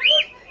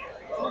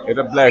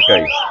 এটা ব্ল্যাক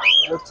আই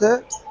হচ্ছে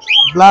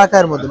ব্ল্যাক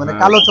আইয়ের মধ্যে, মানে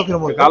কালো চোখের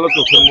মধ্যে। কালো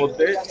চোখের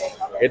মধ্যে,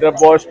 এটা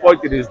বয়স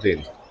 35 দিন।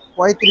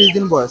 35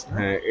 দিন বয়স।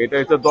 হ্যাঁ এটা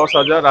হচ্ছে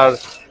 10,000। আর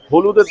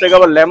হলুদের থেকে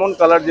আবার লেমন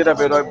কালার যেটা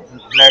বের হয়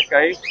ব্ল্যাক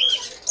আই,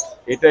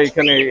 এটা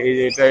এখানে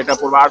এটা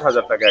পড়বে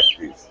 8,000 টাকা এক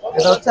পিস।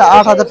 এটা হচ্ছে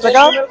 8,000 টাকা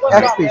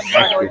এক পিস।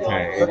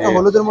 হ্যাঁ এটা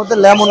হলুদের মধ্যে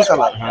লেমন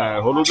কালার। হ্যাঁ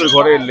হলুদের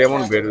ঘরে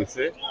লেমন বের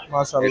হইছে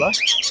মাশাআল্লাহ।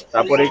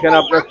 তারপর এখানে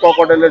আপনার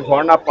ক্রোকোডাইলের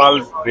ঝর্ণা পাল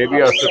বেবি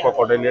আছে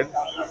ক্রোকোডাইলের,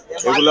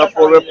 এগুলো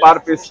পড়বে পার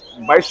পিস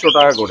 2200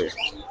 টাকা করে।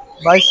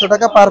 2200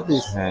 টাকা পার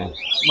পিস। হ্যাঁ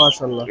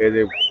মাশাআল্লাহ। এই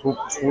যে খুব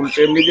ফুল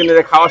টাইম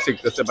নিজে খাওয়া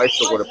শিখতেছে,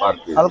 2200 করে পার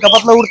পিস। হালকা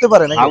পাতলা উঠতে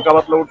পারে নাকি? হালকা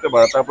পাতলা উঠতে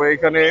পারে। তারপর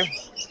এখানে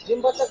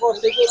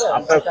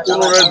আপনার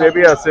কোনোরের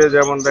বেবি আছে,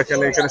 যেমন দেখেন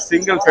এখানে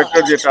সিঙ্গেল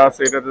ফ্যাক্টর যেটা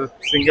আছে, এটা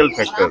সিঙ্গেল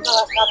ফ্যাক্টর,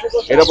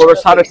 এটা পড়বে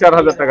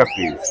 4,500 টাকা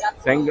পিস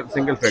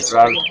সিঙ্গেল ফ্যাক্টর।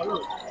 আর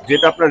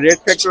যেটা আপনার রেড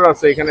ফ্যাক্টর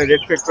আছে, এখানে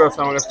রেড ফ্যাক্টর আছে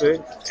আমার কাছে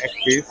এক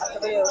পিস,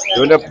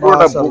 এটা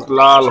পুরোটা বুক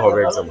লাল হবে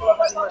একদম।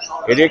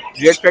 এই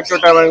রেড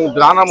ফ্যাক্টরটা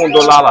ডানা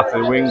মধ্যে লাল আছে,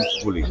 উইংস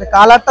গুলি,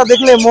 কালারটা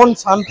দেখলে মন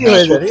শান্তি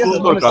হয়ে যায়।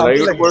 সুন্দর কালার।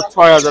 এগুলো পড়ে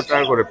 6,000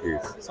 টাকা করে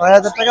পিস।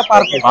 6,000 টাকা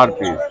পার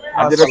পিস।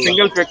 আর যেটা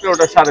সিঙ্গেল ফ্যাক্টর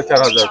ওটা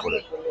 4,500 করে।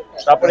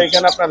 তারপরে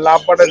এখানে আপনার লাভ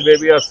বার্ডের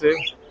বেবি আছে,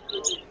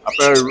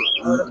 আপনার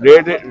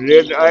রেড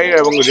আই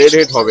এবং রেড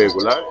হেড হবে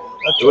এগুলা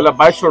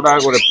 2200 টাকা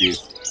করে পিস,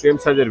 সেম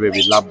সাইজের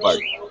বেবি লাভ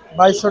বার্ড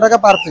 2200 টাকা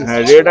পার পিস।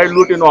 হ্যাঁ রেড আই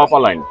লুটিনো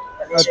অপালাইন।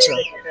 আচ্ছা।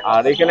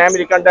 আর এখানে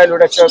আমেরিকান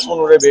ডাইলুট একটা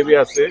কোনোরে বেবি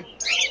আছে,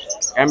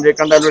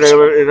 আমেরিকান ডাইলুট,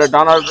 এটা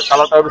ডানার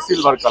কালারটা হবে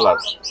সিলভার কালার।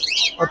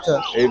 আচ্ছা।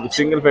 এই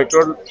সিঙ্গেল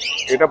ফ্যাক্টর,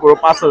 এটা পুরো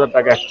 5,000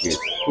 টাকা এক পিস,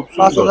 খুব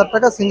সুন্দর। 5,000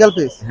 টাকা সিঙ্গেল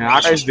পিস। হ্যাঁ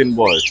 28 দিন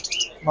বয়স।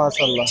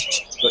 মাশাআল্লাহ।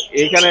 তো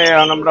এইখানে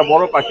আমরা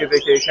বড় পাখি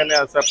দেখে, এখানে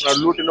আছে আপনার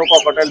লুটিনো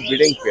ককটেল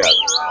ব্রিডিং পেয়ার,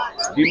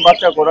 ডিম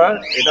বাচ্চা করা,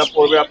 এটা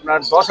পড়বে আপনার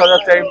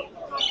 10,000 চাই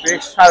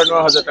ফিক্স,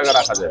 9,500 টাকা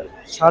রাখা যাবে।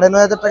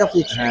 9,500 টাকা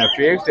ফিক্স? হ্যাঁ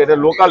ফিক্স। এটা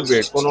লোকাল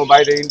ব্রিড, কোনো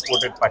বাইরে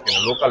ইম্পোর্টেড পাখি না,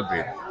 লোকাল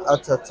ব্রিড।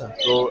 আচ্ছা আচ্ছা।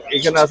 তো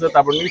এখানে আছে,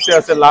 তারপর নিচে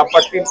আছে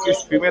লাভবার্ড 3 পিস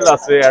ফিমেল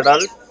আছে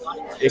অ্যাডাল্ট,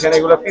 এখানে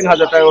এগুলো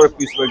 3,000 টাকা করে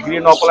পিস।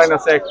 গ্রিন অপলাইন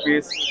আছে এক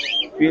পিস,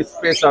 পিস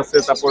স্পেস আছে,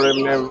 তারপরে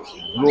এমনি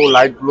ব্লু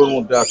লাইট ব্লুর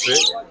মধ্যে আছে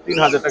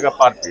 3,000 টাকা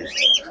পার পিস।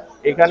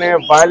 এখানে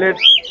ভায়োলেট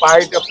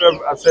পাইট আপনার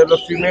আছে হলো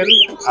ফিমেল,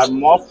 আর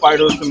মফ পাইট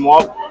হচ্ছে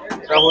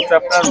মফটা হচ্ছে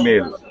আপনার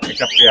মেল,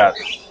 একটা পেয়ার।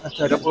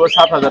 আচ্ছা। এটা পুরো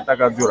 7,000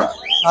 টাকা জোড়া।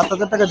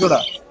 7,000 টাকা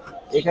জোড়া।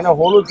 এখানে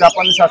হলুদ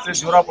জাপানিজ আছে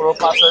জোড়া পুরো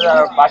 5,000,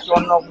 আর বাকি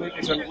অন্য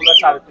মিউটেশন গুলো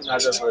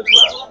 3,500 করে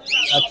জোড়া।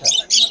 আচ্ছা।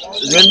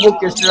 রেনবো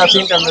কেস্টেড আছে,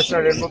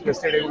 ইন্টারন্যাশনাল রেনবো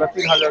কেস্টেড, এগুলো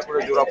 3,000 করে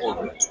জোড়া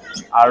পড়বে।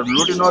 আর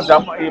লুটিনো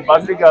এই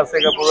বাজরিকা আছে,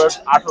 এটা পুরো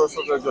 1,800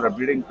 করে জোড়া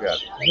ব্রিডিং পেয়ার।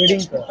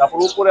 তারপর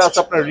উপরে আছে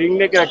আপনার রিং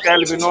নেকের একটা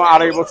অ্যালবিনো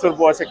 2.5 বছর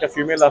বয়স একটা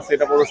ফিমেল আছে,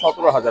 এটা পুরো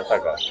 17,000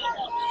 টাকা।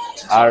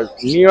 আর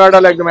নিউ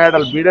অ্যাডাল একদম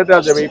অ্যাডাল ব্রিডে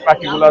দেওয়া যাবে। এই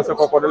পাখিগুলো আছে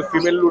cocktail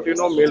female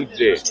lutino mail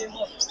grey,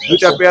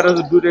 দুইটা পেয়ার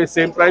আছে, দুইটাই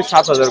সেম প্রাইস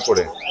 7,000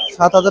 করে।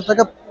 7,000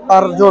 টাকা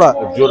পার জোড়া।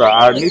 জোড়া।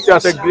 আর নিচে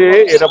আছে গ্রে,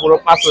 এটা পুরো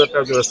 5,000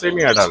 টাকা জোড়া,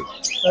 সেমি অ্যাডাল্ট।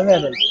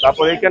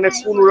 তারপর এখানে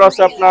কুনুর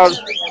আছে আপনার,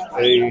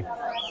 এই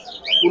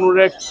কুনুর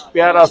এক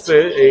পেয়ার আছে,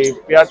 এই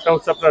পেয়ারটা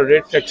হচ্ছে আপনার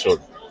রেড ফ্যাক্টর।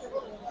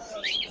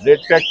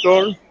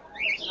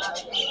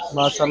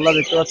 মাশাআল্লাহ,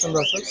 দেখতে পাচ্ছেন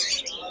দর্শক,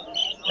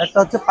 একটা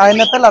হচ্ছে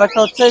পাইনাপল আর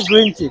একটা হচ্ছে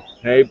গ্রিন চিক।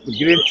 হ্যাঁ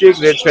গ্রিন চিক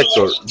রেড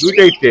ফ্যাক্টর,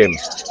 দুইটাই 10,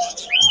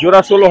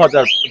 জোড়া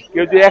 16,000।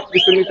 কেউ যদি এক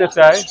পিসও নিতে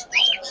চায়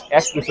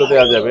এক পিসও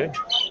দেওয়া যাবে।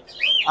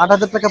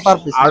 8,000 টাকা পার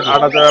পিস।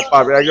 8,000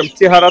 পাবে। একদম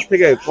চেহারা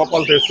থেকে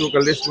কপাল থেকে শুরু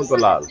করে লেজ পর্যন্ত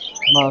লাল।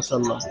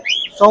 মাশাআল্লাহ,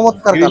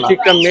 চমৎকার গ্রিন কালার।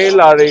 চিকটা মেল,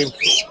 আর এই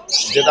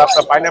যেটা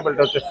আপনার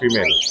পাইনাপলটা হচ্ছে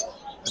ফিমেল।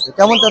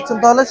 কেমন চাচ্ছেন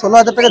তাহলে?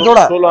 16,000 টাকা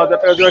জোড়া। 16,000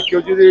 টাকা জোড়া। কেউ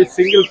যদি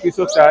সিঙ্গেল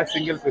পিসও চায়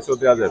সিঙ্গেল পিসও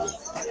দেওয়া যাবে।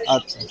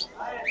 আচ্ছা।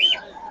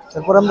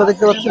 তারপর আমরা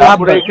দেখতে পাচ্ছি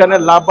তারপরে এখানে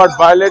লাভবার্ড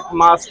ভায়োলেট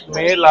মাস্ক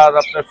মেল, আর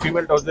আপনার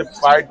ফিমেলটা হচ্ছে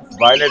হোয়াইট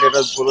ভায়োলেট, এটা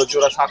পুরো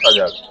জোড়া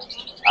 7,000।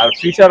 আর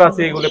ফিশার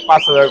আছে এগুলো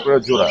 5,000 করে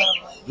জোড়া,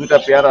 দুইটা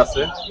পেয়ার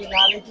আছে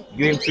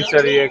গ্রিন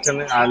ফিশারি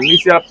এখানে। আর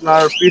নিচে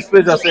আপনার পিস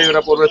পেজ আছে,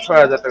 এটা পড়বে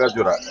 6,000 টাকা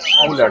জোড়া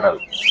ফুল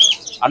অ্যাডাল্ট।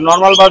 আর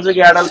নর্মাল বাজে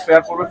অ্যাডাল্ট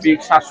পেয়ার পড়বে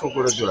ফিক্স 700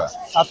 করে জোড়া।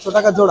 700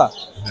 টাকা জোড়া।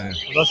 হ্যাঁ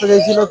দর্শক,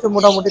 এই ছিল হচ্ছে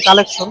মোটামুটি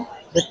কালেকশন,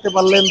 দেখতে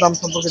পারলেন, দাম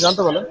সম্পর্কে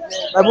জানতে পারলেন।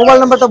 আর মোবাইল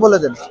নাম্বারটা বলে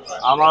দেন।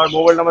 আমার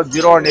মোবাইল নাম্বার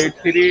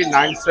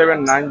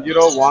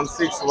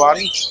 01839790161।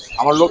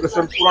 আমার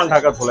লোকেশন পুরান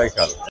ঢাকা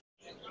ধোলাইখাল।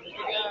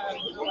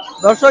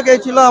 দর্শক, এই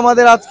ছিল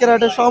আমাদের আজকের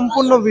হাটের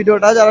সম্পূর্ণ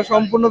ভিডিওটা। যারা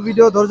সম্পূর্ণ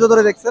ভিডিও ধৈর্য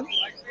ধরে দেখছেন,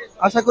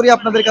 আশা করি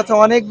আপনাদের কাছে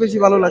অনেক বেশি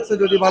ভালো লাগছে।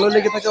 যদি ভালো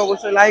লেগে থাকে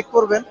অবশ্যই লাইক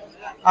করবেন,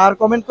 আর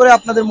কমেন্ট করে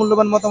আপনাদের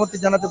মূল্যবান মতামতটি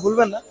জানাতে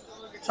ভুলবেন না।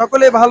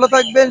 সকলে ভালো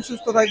থাকবেন,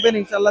 সুস্থ থাকবেন।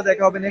 ইনশাআল্লাহ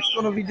দেখা হবে নেক্সট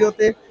কোনো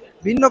ভিডিওতে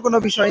ভিন্ন কোনো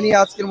বিষয় নিয়ে।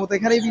 আজকের মতো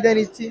এখানেই বিদায়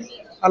নিচ্ছি।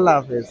 আল্লাহ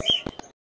হাফেজ।